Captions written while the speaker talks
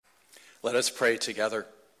Let us pray together.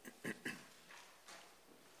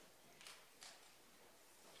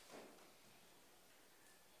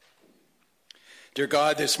 Dear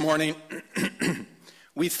God, this morning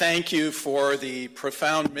we thank you for the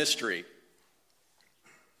profound mystery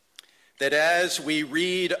that as we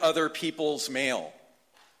read other people's mail,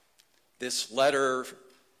 this letter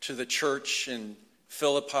to the church in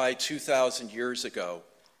Philippi 2,000 years ago,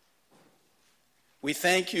 we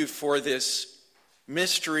thank you for this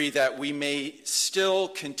mystery that we may still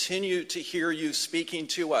continue to hear you speaking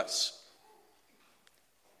to us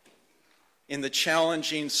in the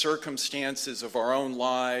challenging circumstances of our own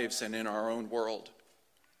lives and in our own world.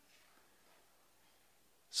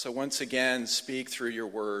 So once again, speak through your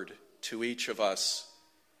word to each of us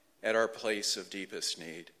at our place of deepest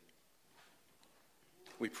need.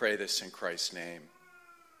 We pray this in Christ's name.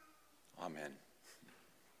 Amen.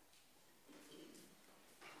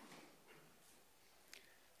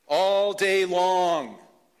 All day long,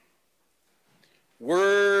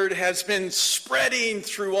 word has been spreading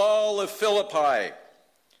through all of Philippi.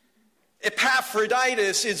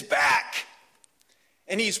 Epaphroditus is back,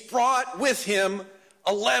 and he's brought with him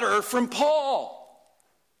a letter from Paul.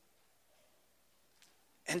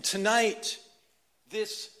 And tonight,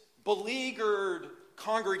 this beleaguered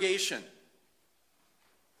congregation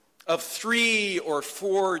of 3 or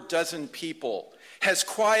 4 dozen people has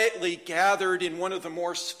quietly gathered in one of the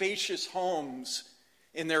more spacious homes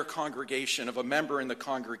in their congregation, of a member in the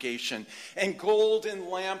congregation, and golden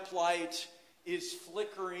lamplight is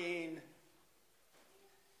flickering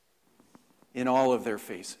in all of their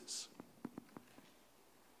faces.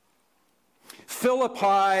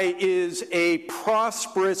 Philippi is a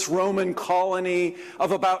prosperous Roman colony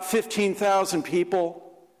of about 15,000 people,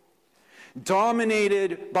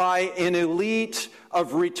 dominated by an elite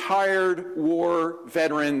of retired war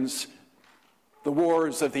veterans, the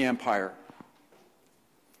wars of the empire.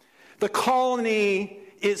 The colony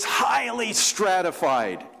is highly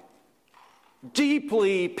stratified,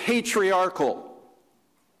 deeply patriarchal,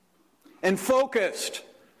 and focused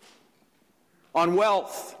on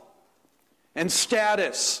wealth and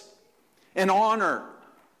status and honor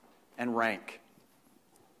and rank.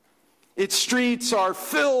 Its streets are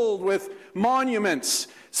filled with monuments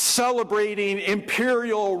celebrating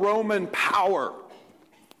imperial Roman power,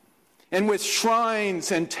 and with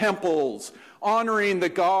shrines and temples honoring the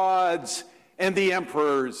gods and the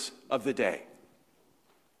emperors of the day.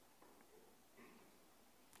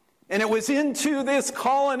 And it was into this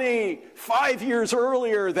colony 5 years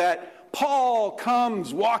earlier that Paul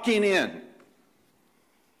comes walking in,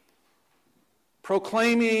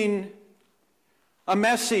 proclaiming a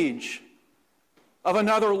message of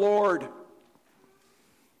another Lord,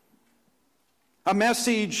 a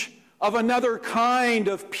message of another kind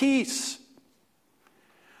of peace,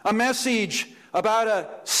 a message about a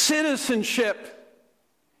citizenship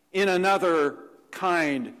in another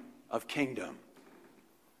kind of kingdom.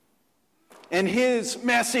 And his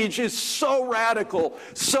message is so radical,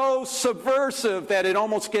 so subversive, that it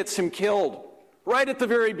almost gets him killed right at the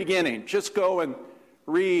very beginning. Just go and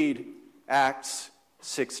read Acts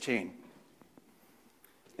 16.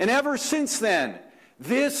 And ever since then,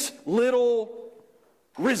 this little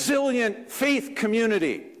resilient faith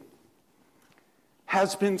community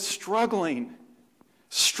has been struggling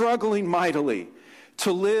mightily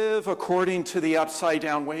to live according to the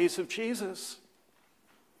upside-down ways of Jesus.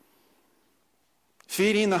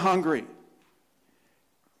 Feeding the hungry,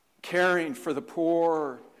 caring for the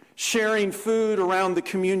poor, sharing food around the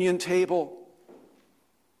communion table,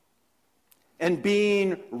 and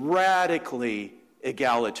being radically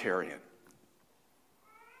egalitarian.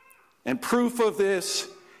 And proof of this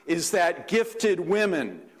is that gifted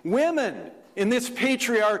women in this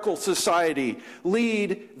patriarchal society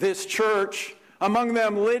lead this church, among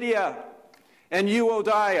them Lydia and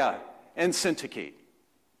Euodia and Syntyche.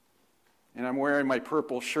 And I'm wearing my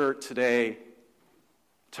purple shirt today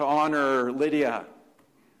to honor Lydia,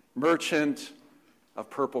 merchant of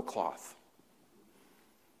purple cloth.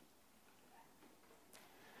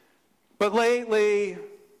 But lately,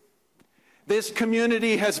 this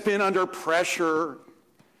community has been under pressure,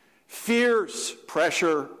 fierce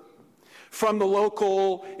pressure, from the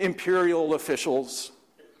local imperial officials.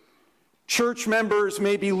 Church members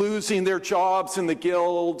may be losing their jobs in the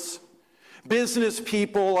guilds. Business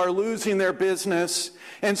people are losing their business,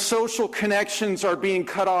 and social connections are being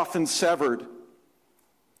cut off and severed.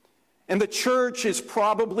 And the church is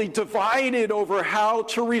probably divided over how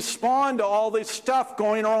to respond to all this stuff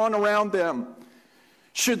going on around them.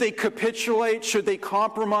 Should they capitulate? Should they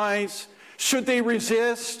compromise? Should they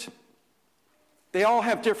resist? They all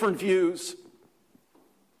have different views.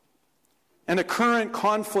 And a current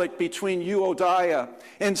conflict between Euodia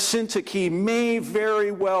and Syntyche may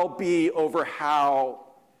very well be over how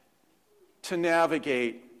to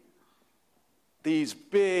navigate these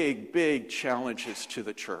big, big challenges to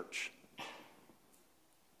the church.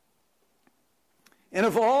 And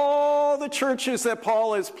of all the churches that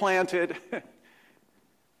Paul has planted,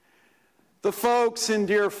 the folks in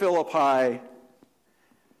dear Philippi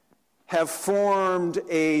have formed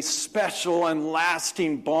a special and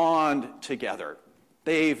lasting bond together.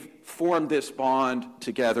 They've formed this bond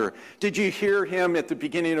together. Did you hear him at the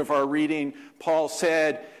beginning of our reading? Paul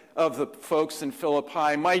said of the folks in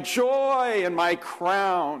Philippi, "My joy and my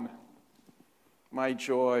crown." My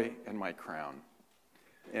joy and my crown.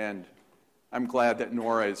 And I'm glad that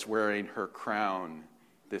Nora is wearing her crown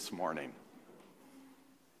this morning.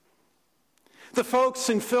 The folks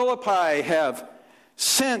in Philippi have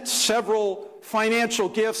sent several financial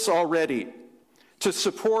gifts already to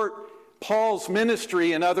support Paul's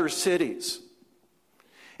ministry in other cities.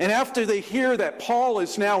 And after they hear that Paul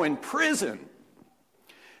is now in prison,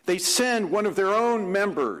 they send one of their own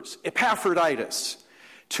members, Epaphroditus,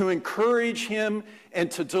 to encourage him and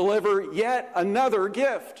to deliver yet another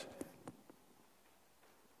gift.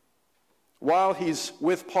 While he's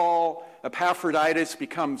with Paul, Epaphroditus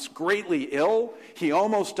becomes greatly ill. He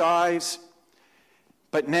almost dies.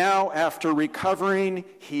 But now, after recovering,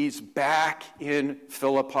 he's back in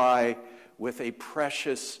Philippi with a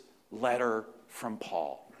precious letter from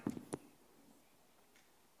Paul.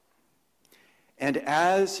 And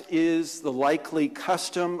as is the likely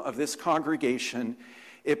custom of this congregation,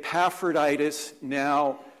 Epaphroditus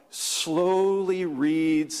now slowly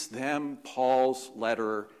reads them Paul's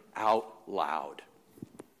letter out loud.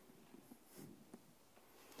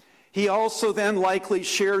 He also then likely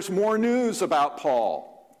shares more news about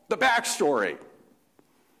Paul, the backstory,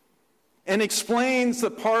 and explains the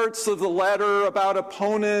parts of the letter about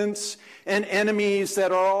opponents and enemies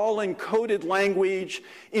that are all in coded language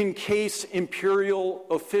in case imperial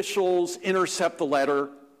officials intercept the letter.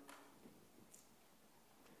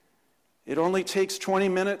 It only takes 20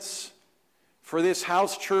 minutes for this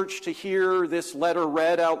house church to hear this letter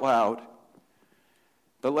read out loud.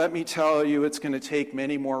 But let me tell you, it's going to take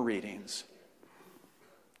many more readings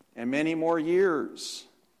and many more years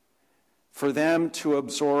for them to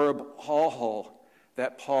absorb all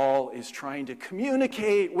that Paul is trying to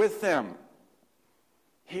communicate with them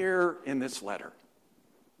here in this letter.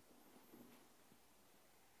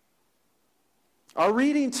 Our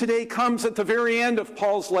reading today comes at the very end of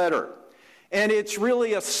Paul's letter, and it's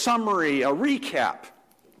really a summary, a recap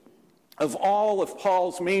of all of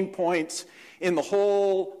Paul's main points in the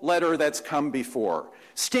whole letter that's come before.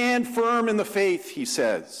 Stand firm in the faith, he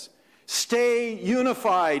says. Stay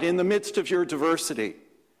unified in the midst of your diversity.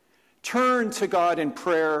 Turn to God in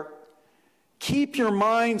prayer. Keep your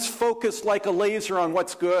minds focused like a laser on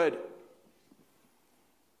what's good.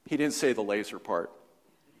 He didn't say the laser part.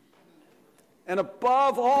 And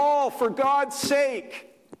above all, for God's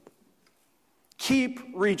sake, keep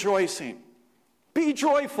rejoicing. Be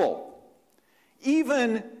joyful,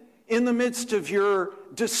 even in the midst of your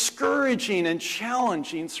discouraging and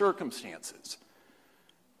challenging circumstances.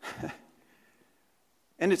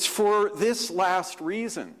 And it's for this last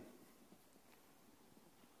reason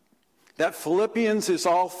that Philippians is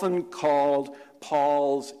often called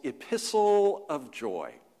Paul's epistle of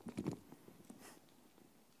joy.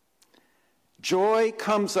 Joy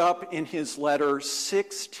comes up in his letter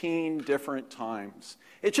 16 different times.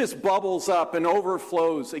 It just bubbles up and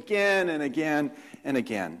overflows again and again and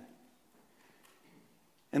again.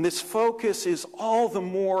 And this focus is all the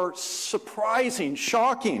more surprising,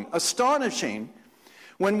 shocking, astonishing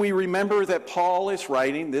when we remember that Paul is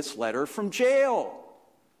writing this letter from jail,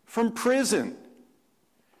 from prison.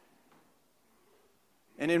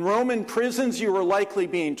 And in Roman prisons, you were likely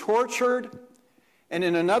being tortured. And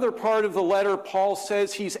in another part of the letter, Paul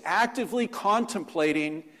says he's actively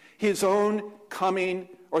contemplating his own coming,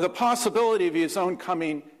 or the possibility of his own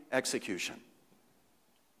coming execution.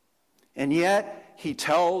 And yet, he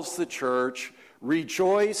tells the church,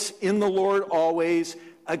 rejoice in the Lord always.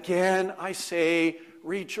 Again, I say,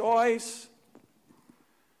 rejoice.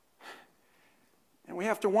 And we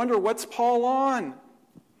have to wonder, what's Paul on?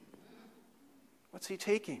 What's he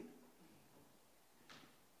taking?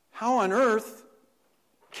 How on earth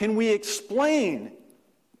can we explain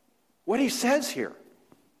what he says here?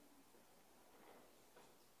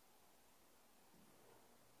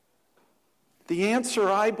 The answer,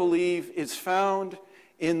 I believe, is found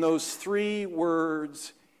in those three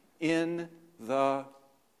words, in the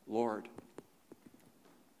Lord.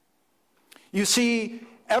 You see,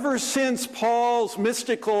 Ever since Paul's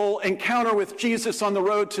mystical encounter with Jesus on the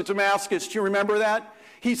road to Damascus, do you remember that?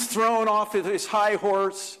 He's thrown off of his high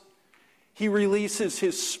horse. He releases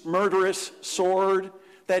his murderous sword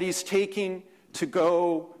that he's taking to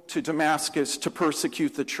go to Damascus to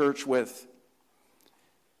persecute the church with.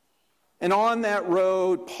 And on that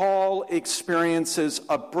road, Paul experiences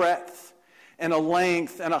a breadth and a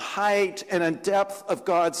length and a height and a depth of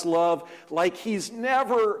God's love like he's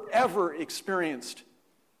never, ever experienced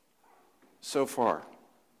so far.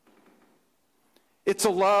 It's a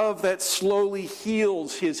love that slowly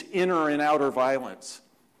heals his inner and outer violence.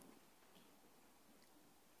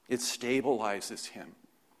 It stabilizes him.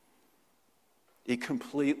 It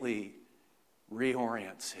completely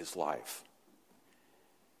reorients his life.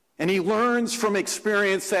 And he learns from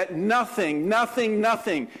experience that nothing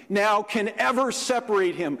now can ever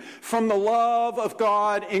separate him from the love of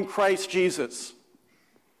God in Christ Jesus.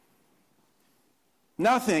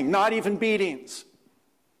 Nothing, not even beatings,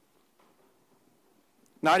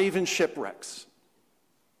 not even shipwrecks,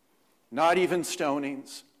 not even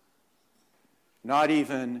stonings, not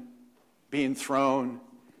even being thrown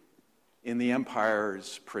in the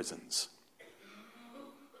empire's prisons.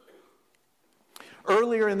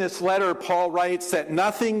 Earlier in this letter, Paul writes that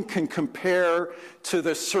nothing can compare to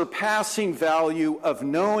the surpassing value of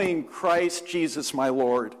knowing Christ Jesus my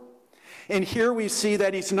Lord. And here we see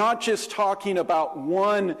that he's not just talking about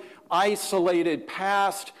one isolated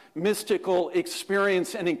past mystical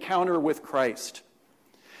experience and encounter with Christ,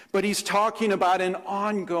 but he's talking about an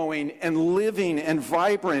ongoing and living and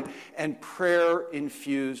vibrant and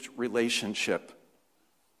prayer-infused relationship.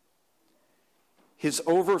 His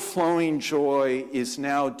overflowing joy is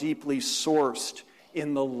now deeply sourced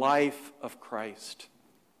in the life of Christ,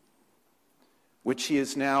 which he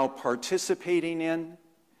is now participating in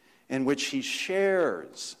and which he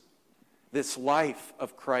shares. This life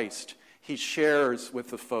of Christ he shares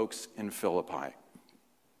with the folks in Philippi.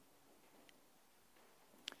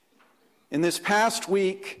 In this past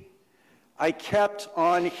week, I kept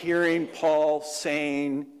on hearing Paul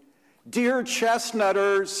saying, "Dear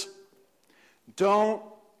Chestnutters, don't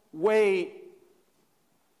wait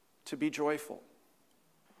to be joyful.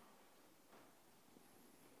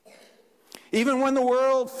 Even when the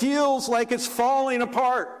world feels like it's falling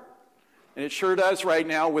apart, and it sure does right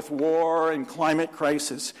now with war and climate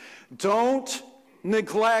crisis, don't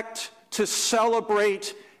neglect to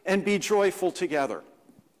celebrate and be joyful together.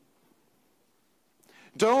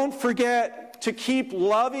 Don't forget to keep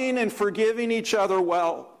loving and forgiving each other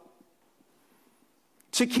well.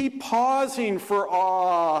 To keep pausing for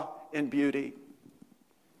awe and beauty.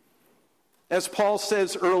 As Paul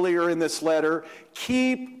says earlier in this letter,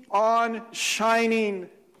 keep on shining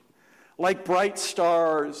like bright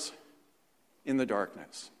stars in the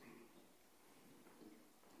darkness."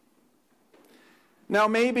 Now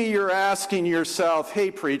maybe you're asking yourself,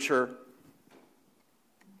 "Hey preacher,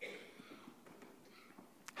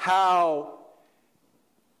 how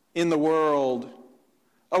in the world,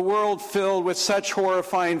 a world filled with such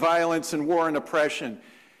horrifying violence and war and oppression,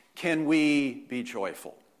 can we be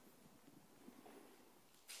joyful?"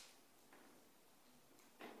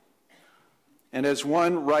 And as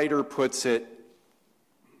one writer puts it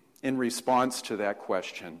in response to that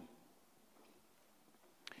question,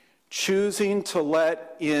 choosing to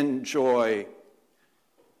let in joy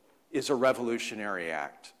is a revolutionary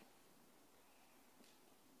act.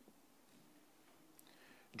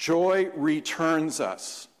 Joy returns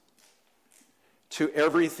us to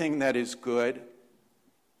everything that is good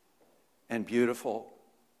and beautiful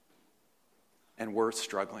and worth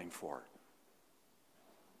struggling for.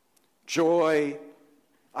 Joy,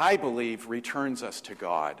 I believe, returns us to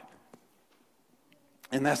God.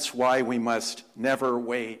 And that's why we must never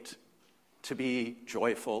wait to be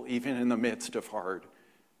joyful, even in the midst of hard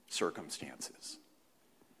circumstances.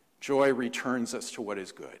 Joy returns us to what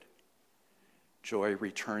is good. Joy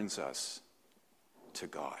returns us to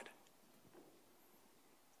God.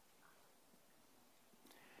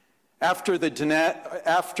 After the death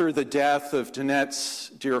of Danette's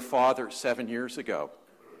dear father 7 years ago,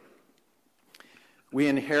 we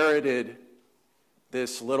inherited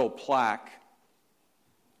this little plaque,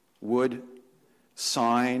 wood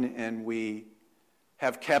sign, and we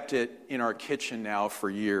have kept it in our kitchen now for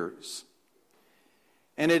years.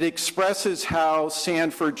 And it expresses how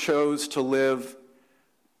Sanford chose to live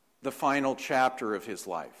the final chapter of his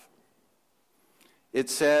life.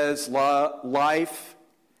 It says, life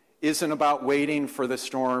isn't about waiting for the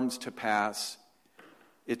storms to pass.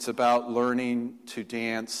 It's about learning to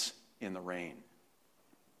dance in the rain.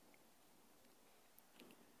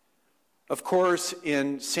 Of course,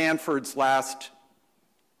 in Sanford's last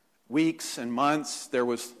weeks and months, there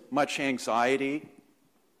was much anxiety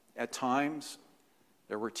at times.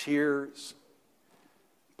 There were tears.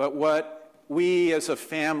 But what we as a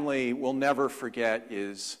family will never forget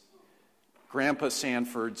is Grandpa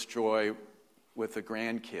Sanford's joy with the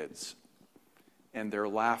grandkids and their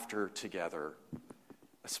laughter together,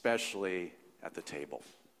 especially at the table.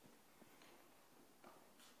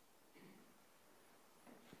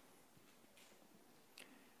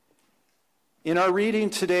 In our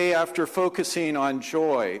reading today, after focusing on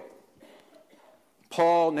joy,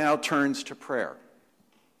 Paul now turns to prayer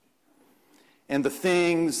and the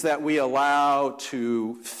things that we allow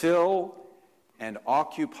to fill and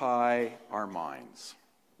occupy our minds.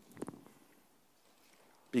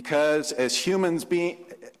 Because as human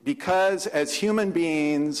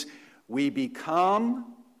beings, we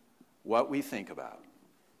become what we think about.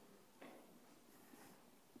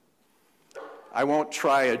 I won't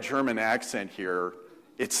try a German accent here.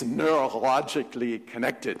 It's neurologically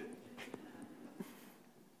connected.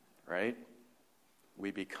 Right?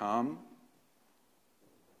 We become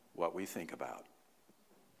what we think about.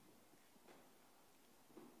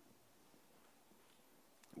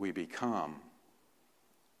 We become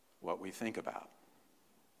what we think about.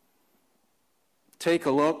 Take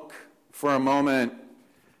a look for a moment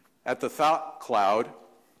at the thought cloud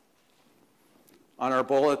on our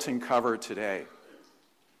bulletin cover today.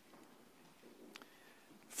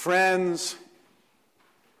 Friends,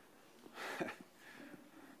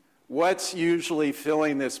 what's usually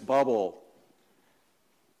filling this bubble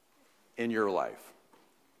in your life?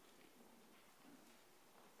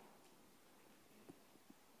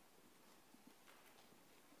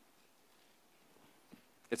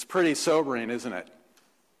 It's pretty sobering, isn't it?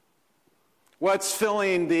 What's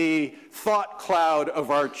filling the thought cloud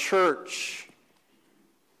of our church?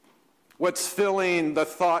 What's filling the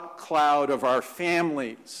thought cloud of our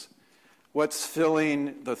families? What's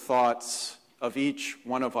filling the thoughts of each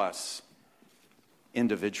one of us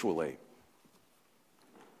individually?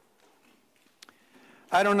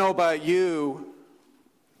 I don't know about you,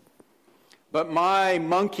 but my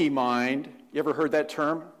monkey mind, you ever heard that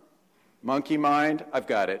term? Monkey mind? I've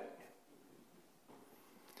got it.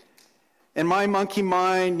 And my monkey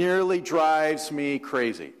mind nearly drives me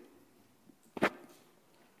crazy.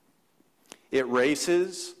 It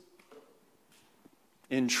races,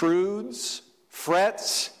 intrudes,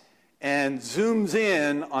 frets, and zooms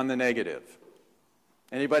in on the negative.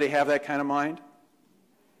 Anybody have that kind of mind?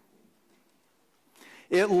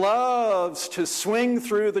 It loves to swing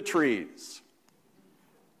through the trees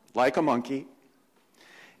like a monkey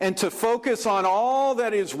and to focus on all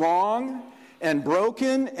that is wrong and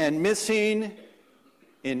broken and missing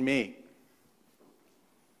in me.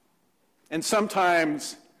 And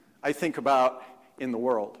sometimes I think about in the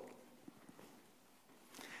world.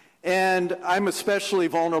 And I'm especially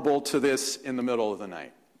vulnerable to this in the middle of the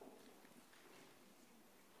night.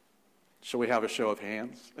 Shall we have a show of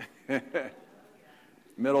hands?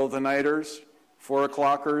 Middle of the nighters, 4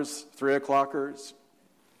 o'clockers, 3 o'clockers,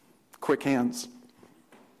 quick hands.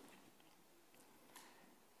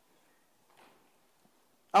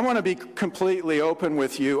 I want to be completely open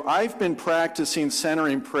with you. I've been practicing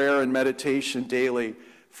centering prayer and meditation daily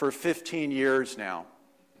for 15 years now,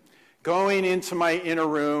 going into my inner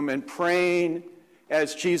room and praying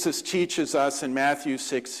as Jesus teaches us in Matthew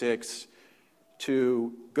 6:6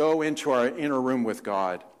 to go into our inner room with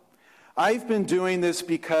God. I've been doing this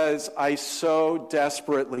because I so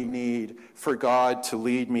desperately need for God to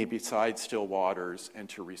lead me beside still waters and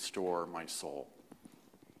to restore my soul.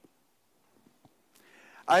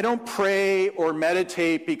 I don't pray or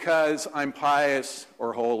meditate because I'm pious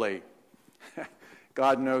or holy.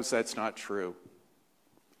 God knows that's not true.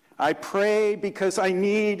 I pray because I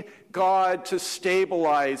need God to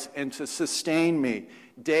stabilize and to sustain me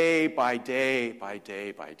day by day by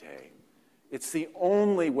day by day. It's the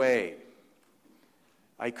only way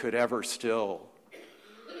I could ever still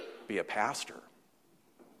be a pastor.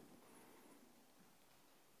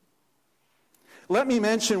 Let me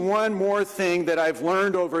mention one more thing that I've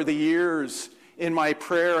learned over the years in my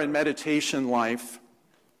prayer and meditation life.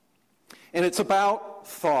 And it's about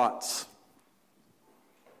thoughts.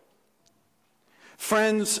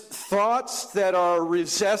 Friends, thoughts that are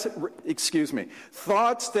resisted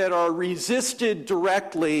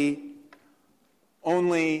directly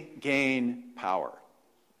only gain power.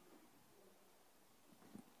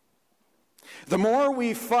 The more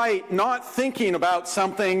we fight not thinking about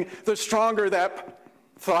something, the stronger that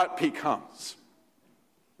thought becomes.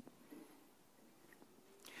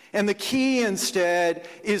 And the key instead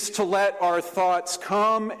is to let our thoughts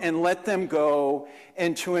come and let them go,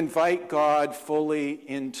 and to invite God fully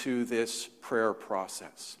into this prayer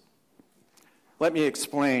process. Let me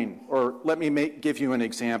explain, or let me give you an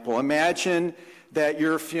example. Imagine that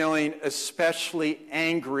you're feeling especially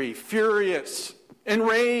angry, furious,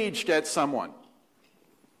 enraged at someone.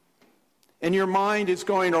 And your mind is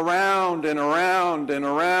going around and around and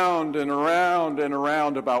around and around and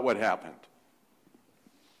around about what happened.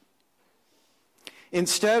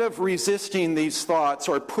 Instead of resisting these thoughts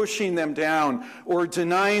or pushing them down or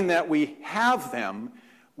denying that we have them,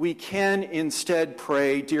 we can instead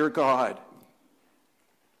pray, "Dear God,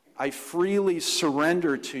 I freely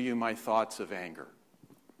surrender to you my thoughts of anger.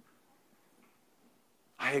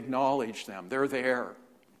 I acknowledge them. They're there,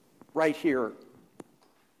 right here.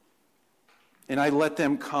 And I let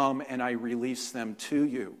them come and I release them to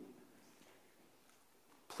you.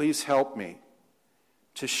 Please help me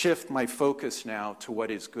to shift my focus now to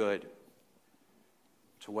what is good,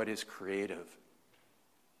 to what is creative,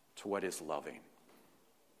 to what is loving."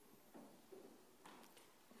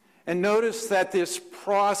 And notice that this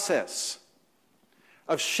process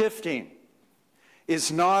of shifting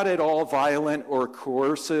is not at all violent or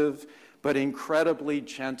coercive, but incredibly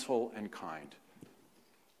gentle and kind.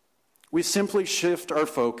 We simply shift our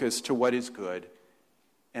focus to what is good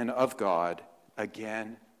and of God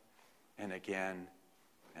again and again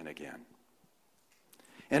and again.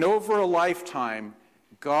 And over a lifetime,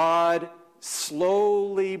 God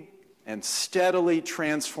slowly and steadily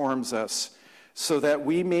transforms us so that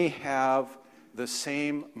we may have the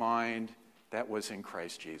same mind that was in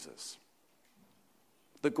Christ Jesus.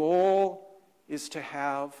 The goal is to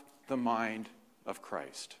have the mind of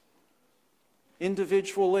Christ,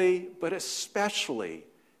 individually, but especially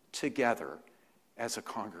together as a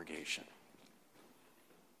congregation.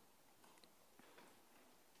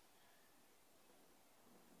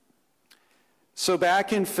 So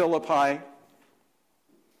back in Philippi,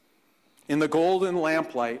 in the golden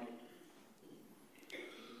lamplight,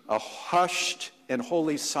 a hushed and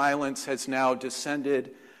holy silence has now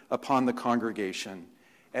descended upon the congregation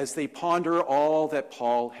as they ponder all that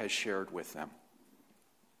Paul has shared with them.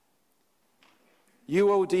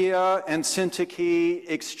 Euodia and Syntyche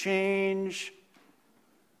exchange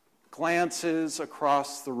glances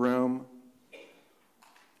across the room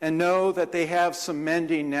and know that they have some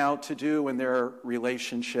mending now to do in their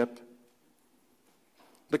relationship.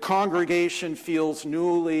 The congregation feels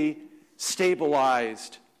newly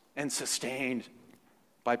stabilized and sustained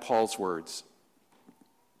by Paul's words.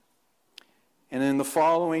 And in the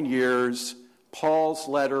following years, Paul's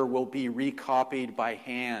letter will be recopied by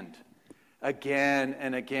hand again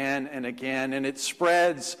and again and again, and it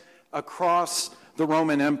spreads across the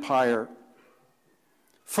Roman Empire.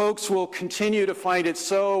 Folks will continue to find it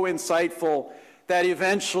so insightful that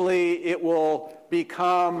eventually it will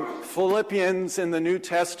become Philippians in the New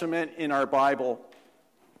Testament in our Bible.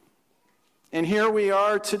 And here we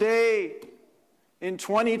are today in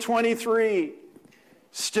 2023,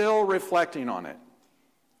 still reflecting on it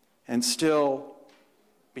and still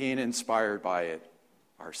being inspired by it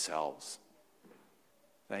ourselves.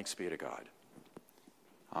 Thanks be to God.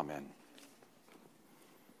 Amen.